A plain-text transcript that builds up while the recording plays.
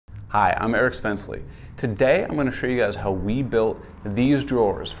Hi, I'm Eric Spenceley. Today I'm going to show you guys how we built these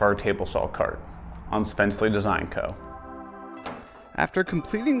drawers for our table saw cart on Spenceley Design Co. After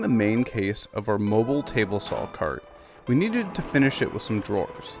completing the main case of our mobile table saw cart, we needed to finish it with some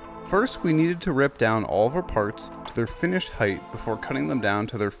drawers. First, we needed to rip down all of our parts to their finished height before cutting them down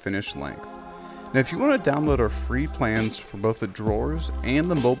to their finished length. Now if you want to download our free plans for both the drawers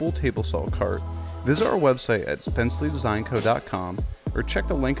and the mobile table saw cart, visit our website at spencelydesignco.com or check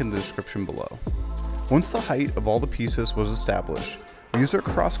the link in the description below. Once the height of all the pieces was established, we used our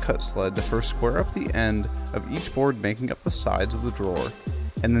cross-cut sled to first square up the end of each board making up the sides of the drawer,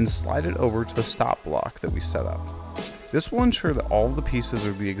 and then slide it over to the stop block that we set up. This will ensure that all of the pieces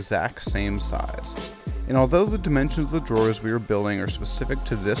are the exact same size. And although the dimensions of the drawers we are building are specific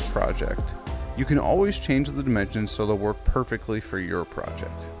to this project, you can always change the dimensions so they'll work perfectly for your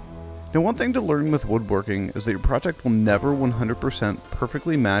project. Now, one thing to learn with woodworking is that your project will never 100%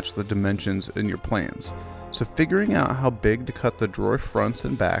 perfectly match the dimensions in your plans, so figuring out how big to cut the drawer fronts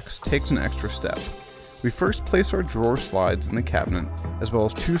and backs takes an extra step. We first place our drawer slides in the cabinet, as well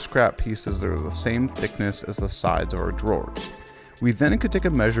as two scrap pieces that are the same thickness as the sides of our drawers. We then could take a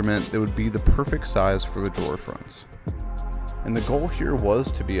measurement that would be the perfect size for the drawer fronts. And the goal here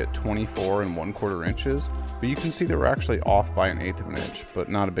was to be at 24 1/4 inches, but you can see that we're actually off by 1/8 of an inch, but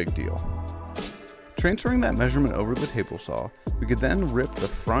not a big deal. Transferring that measurement over the table saw, we could then rip the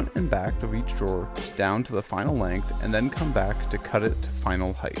front and back of each drawer down to the final length and then come back to cut it to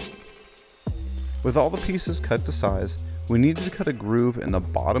final height. With all the pieces cut to size, we needed to cut a groove in the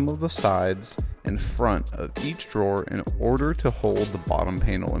bottom of the sides and front of each drawer in order to hold the bottom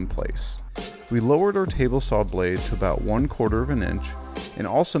panel in place. We lowered our table saw blade to about 1/4 of an inch and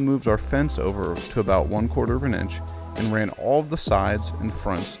also moved our fence over to about 1/4 of an inch and ran all of the sides and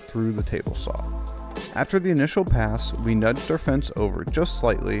fronts through the table saw. After the initial pass, we nudged our fence over just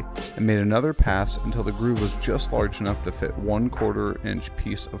slightly and made another pass until the groove was just large enough to fit 1/4 inch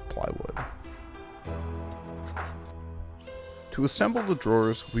piece of plywood. To assemble the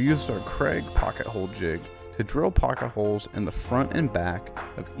drawers, we used our Craig pocket hole jig to drill pocket holes in the front and back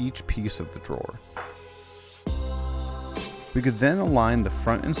of each piece of the drawer. We could then align the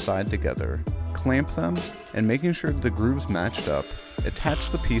front and side together, clamp them, and making sure that the grooves matched up,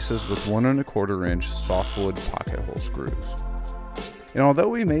 attach the pieces with 1 1/4 inch softwood pocket hole screws. And although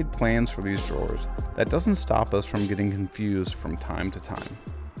we made plans for these drawers, that doesn't stop us from getting confused from time to time.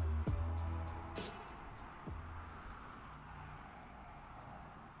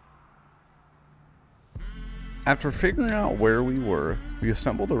 After figuring out where we were, we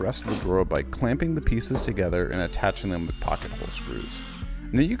assembled the rest of the drawer by clamping the pieces together and attaching them with pocket hole screws.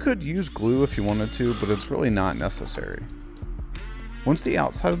 Now you could use glue if you wanted to, but it's really not necessary. Once the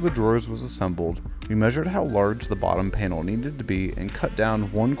outside of the drawers was assembled, we measured how large the bottom panel needed to be and cut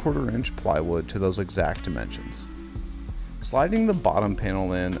down 1/4 inch plywood to those exact dimensions. Sliding the bottom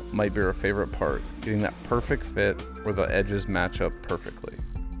panel in might be our favorite part, getting that perfect fit where the edges match up perfectly.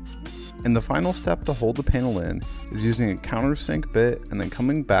 And the final step to hold the panel in is using a countersink bit and then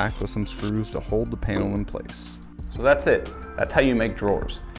coming back with some screws to hold the panel in place. So that's it. That's how you make drawers.